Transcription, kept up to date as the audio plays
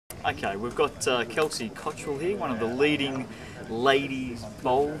Okay, we've got Kelsey Cottrell here, one of the leading ladies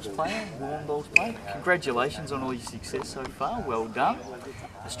bowls player, lawn bowls player. Congratulations on all your success so far, well done.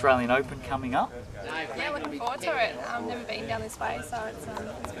 Australian Open coming up. Yeah, looking forward to it. I've never been down this way, so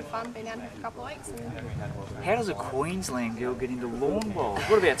it's good fun. Been down here for a couple of weeks. How does a Queensland girl get into lawn bowls?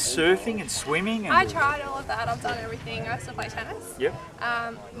 What about surfing and swimming? I tried all of that. I've done everything. I used to play tennis. Yep.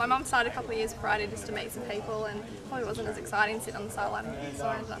 My mum started a couple of years before I did, just to meet some people, and probably wasn't as exciting sitting on the sideline, so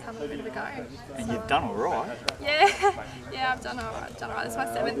I ended up having a bit of a go. And you've done all right. Yeah, I've done all right. This is my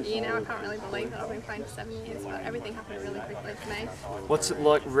 7th year now. I can't really believe that I've been playing for 7 years, but everything happened really quickly for me. What's it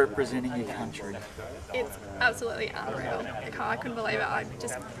like representing your country? It's absolutely unreal. I couldn't believe it.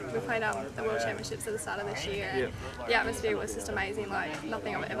 We played the World Championships at the start of this year, and the atmosphere was just amazing. Like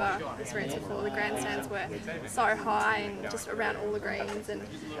nothing I've ever experienced before. The grandstands were so high and just around all the greens, and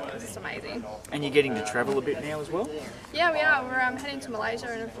it was just amazing. And you're getting to travel a bit now as well? Yeah, we are. We're heading to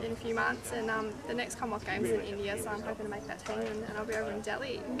Malaysia in a few months, and the next Commonwealth Games is in India, so I'm hoping to make that team, and I'll be over in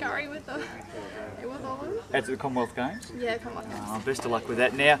Delhi in Curry with all of them. At the Commonwealth Games? Yeah, Commonwealth Games. Oh, best of luck with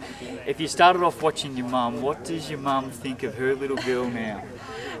that. Now, if you started off watching your mum, what does your mum think of her little girl now?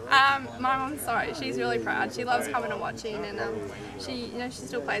 My mum's sorry, she's really proud. She loves coming and watching, and she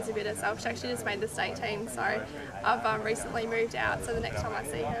still plays a bit herself. She actually just made the state team, so I've recently moved out. So the next time I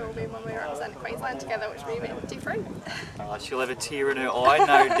see her will be when we represent Queensland together, which will be a bit different. She'll have a tear in her eye,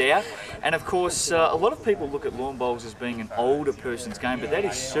 no doubt. And of course, a lot of people look at lawn bowls as being an older person's game, but that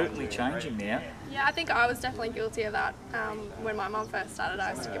is certainly changing now. Yeah, I think I was definitely guilty of that. When my mum first started,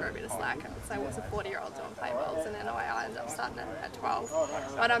 I used to give her a bit of slack and say, what's a 40-year-old doing play bowls? And then I ended up starting at 12.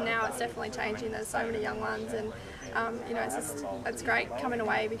 But now it's definitely changing. There's so many young ones, and it's great coming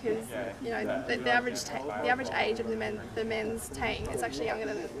away because the average age of the men's team is actually younger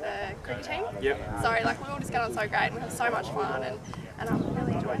than the cricket team. Yep. So we all just get on so great, and we have so much fun, and I'm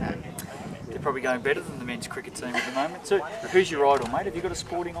really enjoying it. They're probably going better than the men's cricket team at the moment. So, who's your idol, mate? Have you got a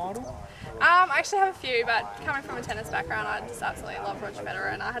sporting idol? I actually have a few, but coming from a tennis background, I just absolutely love Roger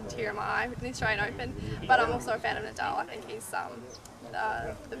Federer, and I had a tear in my eye in the Australian Open. But I'm also a fan of Nadal. I think he's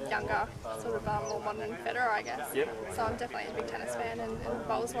the younger, sort of more modern Federer, I guess. Yep. So I'm definitely a big tennis fan, and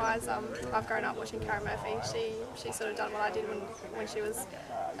bowls-wise, I've grown up watching Karen Murphy. She sort of done what I did when she was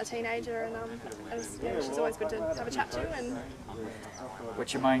a teenager, and she's always good to have a chat to. And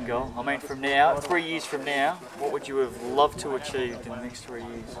what's your main goal? I mean, from now, 3 years from now, what would you have loved to achieve in the next 3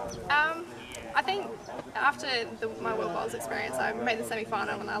 years? I think after my World Bowls experience, I made the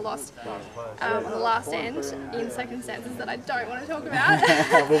semi-final and I lost on the last end in circumstances that I don't want to talk about.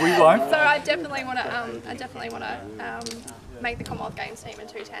 Well, we won't. So I definitely want to make the Commonwealth Games team in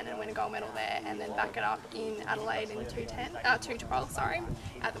 210 and win a gold medal there, and then back it up in Adelaide in 212,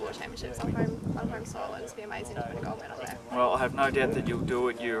 at the World Championships on home soil, and it's be amazing to win a gold medal there. Well, I have no doubt that you'll do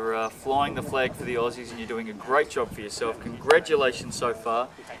it. You're flying the flag for the Aussies, and you're doing a great job for yourself. Congratulations so far,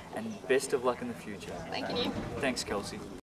 and best of luck in the future. Thank you. Thanks, Kelsey.